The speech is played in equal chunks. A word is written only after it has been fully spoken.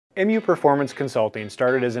MU Performance Consulting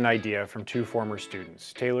started as an idea from two former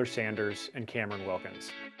students, Taylor Sanders and Cameron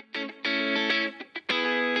Wilkins.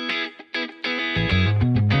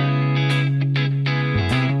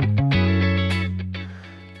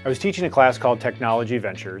 I was teaching a class called Technology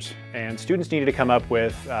Ventures, and students needed to come up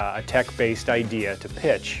with a tech-based idea to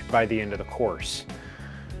pitch by the end of the course.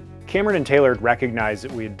 Cameron and Taylor had recognized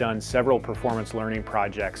that we had done several performance learning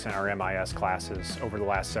projects in our MIS classes over the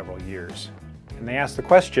last several years. And they asked the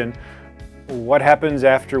question, what happens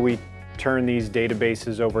after we turn these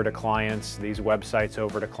databases over to clients, these websites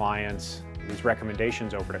over to clients, these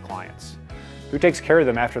recommendations over to clients? Who takes care of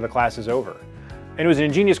them after the class is over? And it was an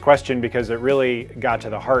ingenious question because it really got to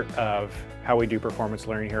the heart of how we do performance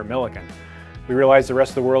learning here at Millikin. We realized the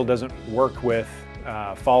rest of the world doesn't work with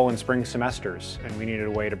fall and spring semesters, and we needed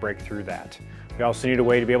a way to break through that. We also needed a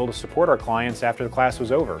way to be able to support our clients after the class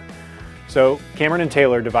was over. So Cameron and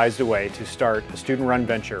Taylor devised a way to start a student-run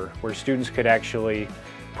venture where students could actually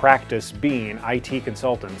practice being IT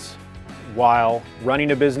consultants while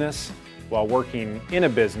running a business, while working in a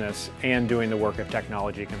business, and doing the work of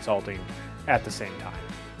technology consulting at the same time.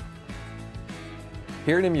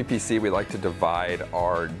 Here at MUPC, we like to divide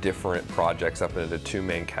our different projects up into two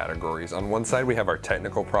main categories. On one side, we have our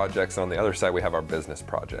technical projects, and on the other side, we have our business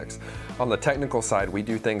projects. On the technical side, we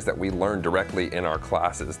do things that we learn directly in our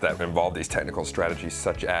classes that involve these technical strategies,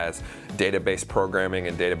 such as database programming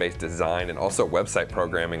and database design, and also website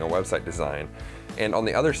programming and website design. And on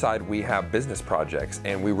the other side, we have business projects,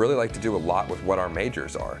 and we really like to do a lot with what our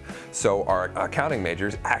majors are. So our accounting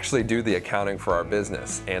majors actually do the accounting for our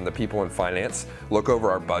business, and the people in finance look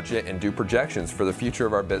over our budget and do projections for the future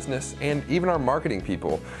of our business, and even our marketing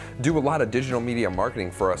people do a lot of digital media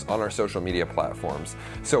marketing for us on our social media platforms.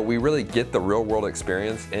 So we really get the real world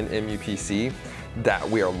experience in MUPC that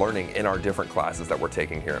we are learning in our different classes that we're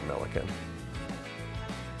taking here at Millikin.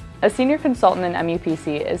 A senior consultant in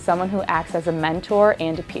MUPC is someone who acts as a mentor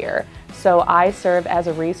and a peer. So I serve as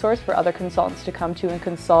a resource for other consultants to come to and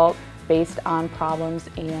consult based on problems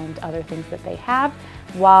and other things that they have,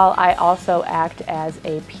 while I also act as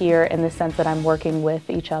a peer in the sense that I'm working with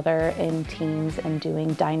each other in teams and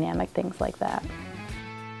doing dynamic things like that.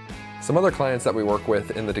 Some other clients that we work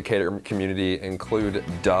with in the Decatur community include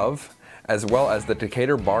Dove, as well as the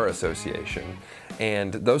Decatur Bar Association.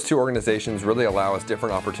 And those two organizations really allow us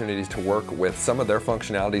different opportunities to work with some of their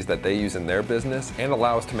functionalities that they use in their business and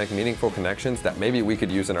allow us to make meaningful connections that maybe we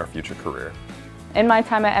could use in our future career. In my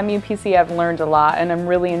time at MUPC, I've learned a lot, and I'm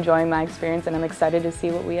really enjoying my experience, and I'm excited to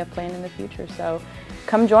see what we have planned in the future. So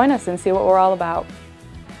come join us and see what we're all about.